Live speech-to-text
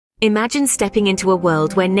Imagine stepping into a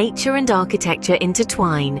world where nature and architecture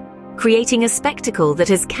intertwine, creating a spectacle that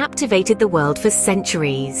has captivated the world for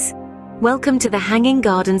centuries. Welcome to the Hanging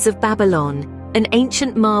Gardens of Babylon, an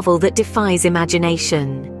ancient marvel that defies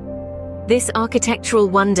imagination. This architectural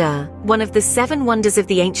wonder, one of the 7 wonders of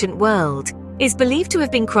the ancient world, is believed to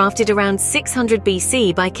have been crafted around 600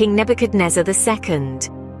 BC by King Nebuchadnezzar II.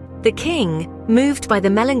 The king, moved by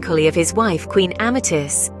the melancholy of his wife Queen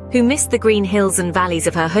Ametis, who missed the green hills and valleys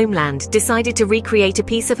of her homeland, decided to recreate a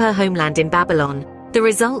piece of her homeland in Babylon. The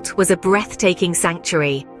result was a breathtaking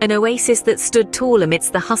sanctuary, an oasis that stood tall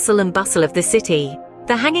amidst the hustle and bustle of the city.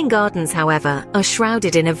 The Hanging Gardens, however, are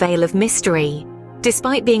shrouded in a veil of mystery.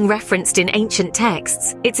 Despite being referenced in ancient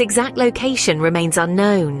texts, its exact location remains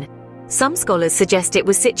unknown. Some scholars suggest it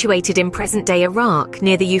was situated in present-day Iraq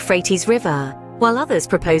near the Euphrates River, while others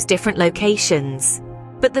propose different locations.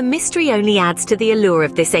 But the mystery only adds to the allure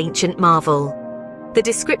of this ancient marvel. The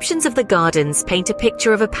descriptions of the gardens paint a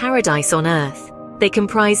picture of a paradise on earth. They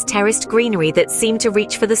comprise terraced greenery that seem to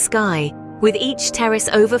reach for the sky, with each terrace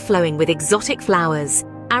overflowing with exotic flowers,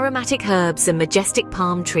 aromatic herbs and majestic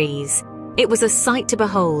palm trees. It was a sight to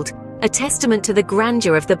behold, a testament to the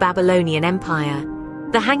grandeur of the Babylonian Empire.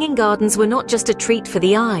 The Hanging Gardens were not just a treat for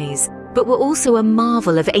the eyes, but were also a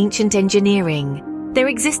marvel of ancient engineering. Their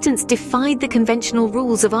existence defied the conventional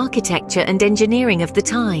rules of architecture and engineering of the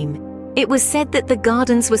time. It was said that the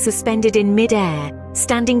gardens were suspended in mid-air,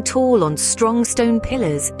 standing tall on strong stone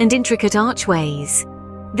pillars and intricate archways.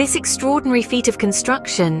 This extraordinary feat of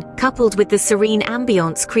construction, coupled with the serene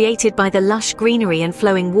ambience created by the lush greenery and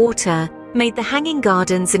flowing water, made the Hanging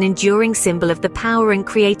Gardens an enduring symbol of the power and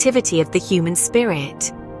creativity of the human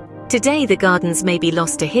spirit. Today, the gardens may be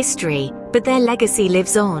lost to history, but their legacy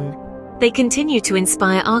lives on. They continue to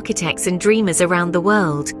inspire architects and dreamers around the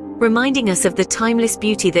world, reminding us of the timeless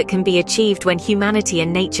beauty that can be achieved when humanity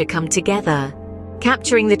and nature come together.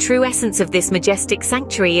 Capturing the true essence of this majestic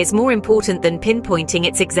sanctuary is more important than pinpointing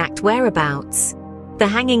its exact whereabouts. The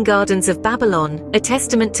Hanging Gardens of Babylon, a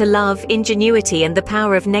testament to love, ingenuity, and the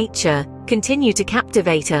power of nature, continue to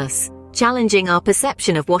captivate us, challenging our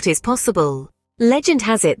perception of what is possible. Legend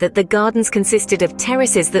has it that the gardens consisted of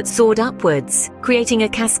terraces that soared upwards, creating a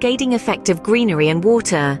cascading effect of greenery and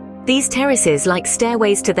water. These terraces, like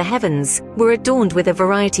stairways to the heavens, were adorned with a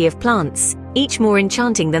variety of plants, each more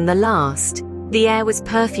enchanting than the last. The air was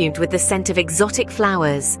perfumed with the scent of exotic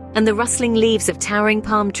flowers, and the rustling leaves of towering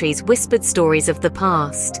palm trees whispered stories of the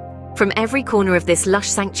past. From every corner of this lush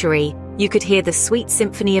sanctuary, you could hear the sweet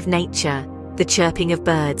symphony of nature, the chirping of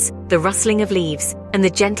birds, the rustling of leaves, and the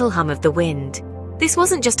gentle hum of the wind. This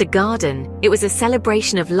wasn't just a garden, it was a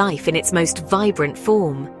celebration of life in its most vibrant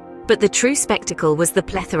form. But the true spectacle was the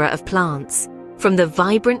plethora of plants. From the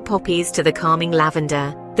vibrant poppies to the calming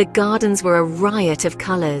lavender, the gardens were a riot of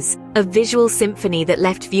colors, a visual symphony that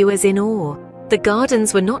left viewers in awe. The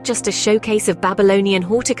gardens were not just a showcase of Babylonian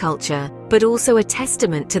horticulture, but also a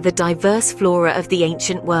testament to the diverse flora of the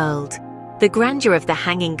ancient world. The grandeur of the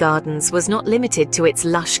Hanging Gardens was not limited to its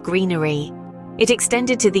lush greenery. It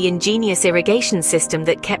extended to the ingenious irrigation system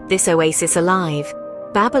that kept this oasis alive.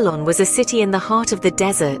 Babylon was a city in the heart of the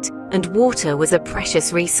desert, and water was a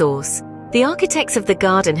precious resource. The architects of the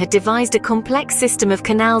garden had devised a complex system of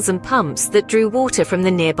canals and pumps that drew water from the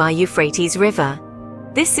nearby Euphrates River.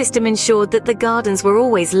 This system ensured that the gardens were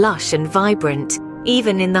always lush and vibrant,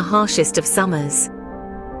 even in the harshest of summers.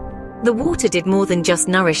 The water did more than just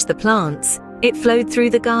nourish the plants. It flowed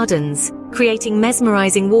through the gardens, creating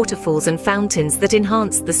mesmerizing waterfalls and fountains that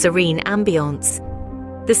enhanced the serene ambience.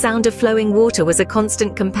 The sound of flowing water was a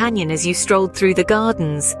constant companion as you strolled through the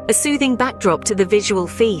gardens, a soothing backdrop to the visual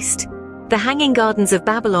feast. The Hanging Gardens of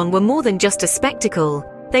Babylon were more than just a spectacle,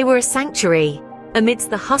 they were a sanctuary. Amidst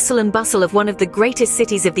the hustle and bustle of one of the greatest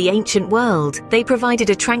cities of the ancient world, they provided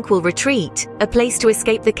a tranquil retreat, a place to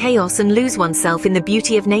escape the chaos and lose oneself in the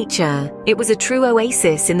beauty of nature. It was a true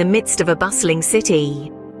oasis in the midst of a bustling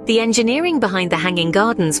city. The engineering behind the Hanging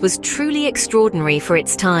Gardens was truly extraordinary for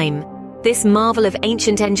its time. This marvel of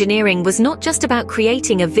ancient engineering was not just about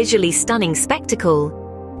creating a visually stunning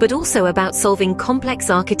spectacle, but also about solving complex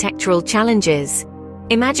architectural challenges.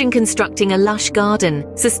 Imagine constructing a lush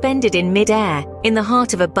garden, suspended in mid-air, in the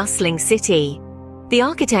heart of a bustling city. The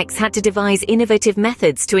architects had to devise innovative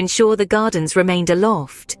methods to ensure the gardens remained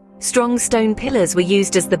aloft. Strong stone pillars were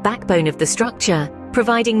used as the backbone of the structure,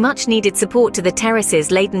 providing much-needed support to the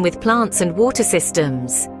terraces laden with plants and water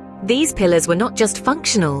systems. These pillars were not just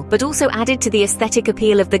functional, but also added to the aesthetic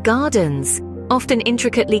appeal of the gardens, often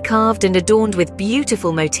intricately carved and adorned with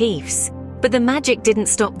beautiful motifs. But the magic didn't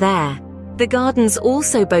stop there. The gardens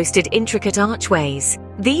also boasted intricate archways.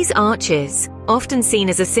 These arches, often seen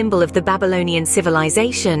as a symbol of the Babylonian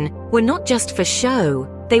civilization, were not just for show,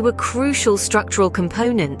 they were crucial structural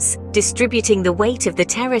components, distributing the weight of the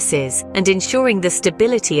terraces and ensuring the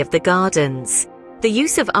stability of the gardens. The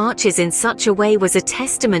use of arches in such a way was a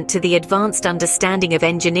testament to the advanced understanding of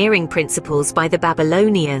engineering principles by the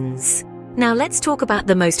Babylonians. Now let's talk about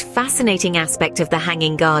the most fascinating aspect of the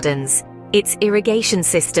Hanging Gardens, its irrigation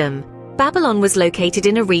system. Babylon was located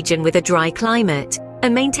in a region with a dry climate,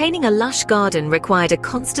 and maintaining a lush garden required a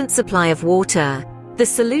constant supply of water. The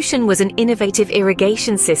solution was an innovative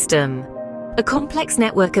irrigation system. A complex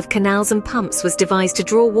network of canals and pumps was devised to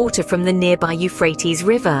draw water from the nearby Euphrates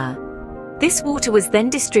River. This water was then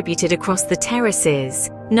distributed across the terraces,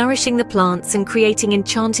 nourishing the plants and creating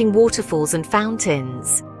enchanting waterfalls and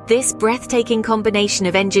fountains. This breathtaking combination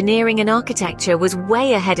of engineering and architecture was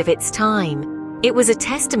way ahead of its time. It was a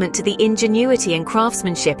testament to the ingenuity and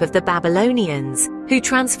craftsmanship of the Babylonians, who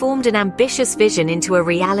transformed an ambitious vision into a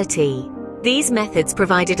reality. These methods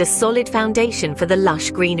provided a solid foundation for the lush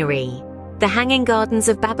greenery. The Hanging Gardens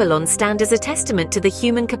of Babylon stand as a testament to the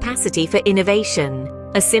human capacity for innovation,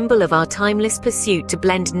 a symbol of our timeless pursuit to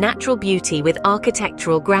blend natural beauty with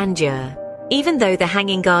architectural grandeur. Even though the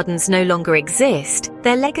Hanging Gardens no longer exist,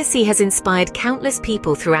 their legacy has inspired countless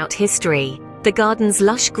people throughout history. The garden's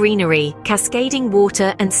lush greenery, cascading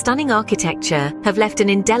water, and stunning architecture have left an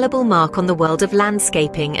indelible mark on the world of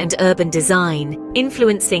landscaping and urban design,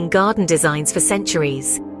 influencing garden designs for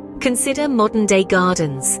centuries. Consider modern-day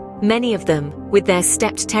gardens. Many of them, with their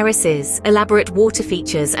stepped terraces, elaborate water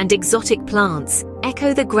features, and exotic plants,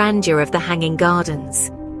 echo the grandeur of the Hanging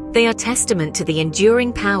Gardens. They are testament to the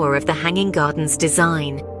enduring power of the Hanging Gardens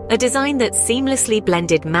design, a design that seamlessly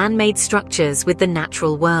blended man-made structures with the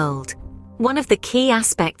natural world. One of the key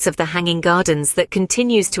aspects of the Hanging Gardens that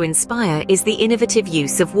continues to inspire is the innovative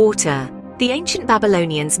use of water. The ancient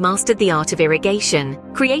Babylonians mastered the art of irrigation,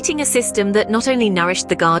 creating a system that not only nourished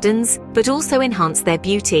the gardens, but also enhanced their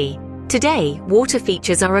beauty. Today, water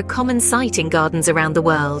features are a common sight in gardens around the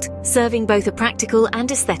world, serving both a practical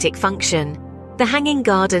and aesthetic function. The Hanging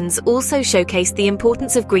Gardens also showcase the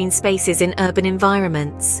importance of green spaces in urban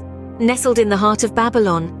environments. Nestled in the heart of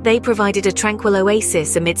Babylon, they provided a tranquil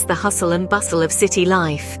oasis amidst the hustle and bustle of city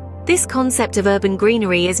life. This concept of urban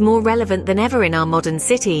greenery is more relevant than ever in our modern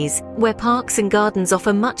cities, where parks and gardens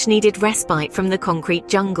offer much-needed respite from the concrete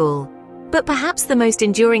jungle. But perhaps the most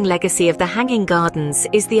enduring legacy of the Hanging Gardens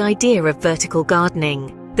is the idea of vertical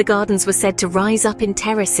gardening. The gardens were said to rise up in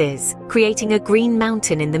terraces, creating a green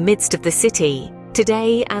mountain in the midst of the city.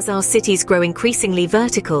 Today, as our cities grow increasingly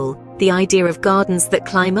vertical, the idea of gardens that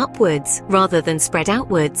climb upwards rather than spread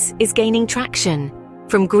outwards is gaining traction.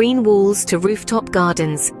 From green walls to rooftop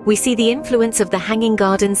gardens, we see the influence of the Hanging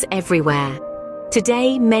Gardens everywhere.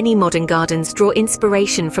 Today, many modern gardens draw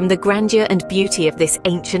inspiration from the grandeur and beauty of this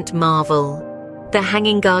ancient marvel. The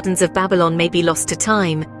Hanging Gardens of Babylon may be lost to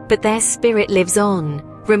time, but their spirit lives on,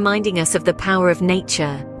 reminding us of the power of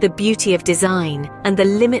nature, the beauty of design, and the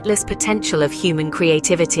limitless potential of human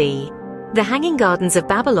creativity. The Hanging Gardens of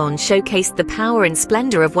Babylon showcased the power and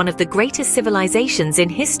splendor of one of the greatest civilizations in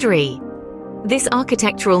history. This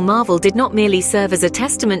architectural marvel did not merely serve as a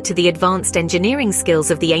testament to the advanced engineering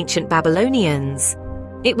skills of the ancient Babylonians.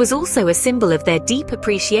 It was also a symbol of their deep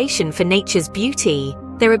appreciation for nature's beauty,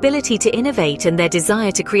 their ability to innovate, and their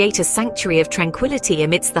desire to create a sanctuary of tranquility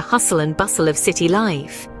amidst the hustle and bustle of city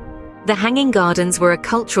life. The Hanging Gardens were a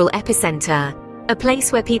cultural epicenter, a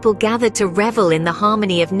place where people gathered to revel in the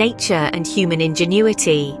harmony of nature and human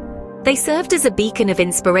ingenuity. They served as a beacon of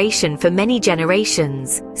inspiration for many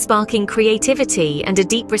generations, sparking creativity and a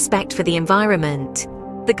deep respect for the environment.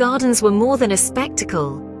 The gardens were more than a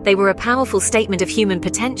spectacle, they were a powerful statement of human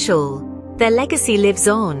potential. Their legacy lives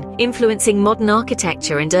on, influencing modern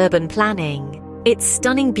architecture and urban planning. Its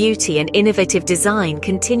stunning beauty and innovative design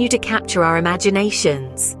continue to capture our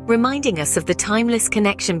imaginations, reminding us of the timeless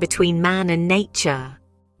connection between man and nature.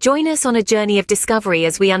 Join us on a journey of discovery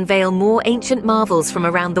as we unveil more ancient marvels from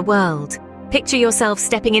around the world. Picture yourself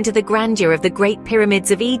stepping into the grandeur of the Great Pyramids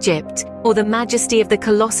of Egypt, or the majesty of the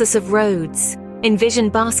Colossus of Rhodes. Envision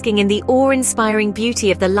basking in the awe-inspiring beauty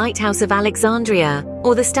of the Lighthouse of Alexandria,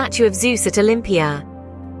 or the statue of Zeus at Olympia.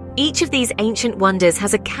 Each of these ancient wonders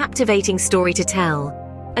has a captivating story to tell,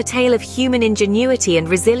 a tale of human ingenuity and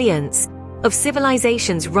resilience, of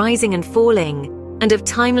civilizations rising and falling, and of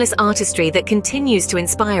timeless artistry that continues to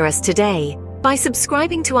inspire us today. By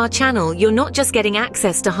subscribing to our channel, you're not just getting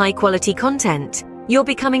access to high-quality content, you're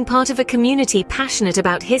becoming part of a community passionate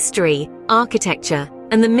about history, architecture,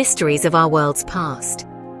 and the mysteries of our world's past.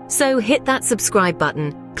 So hit that subscribe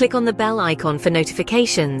button, click on the bell icon for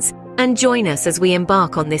notifications, and join us as we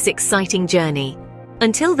embark on this exciting journey.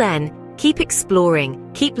 Until then, keep exploring,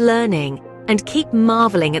 keep learning, and keep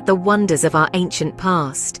marveling at the wonders of our ancient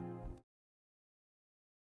past.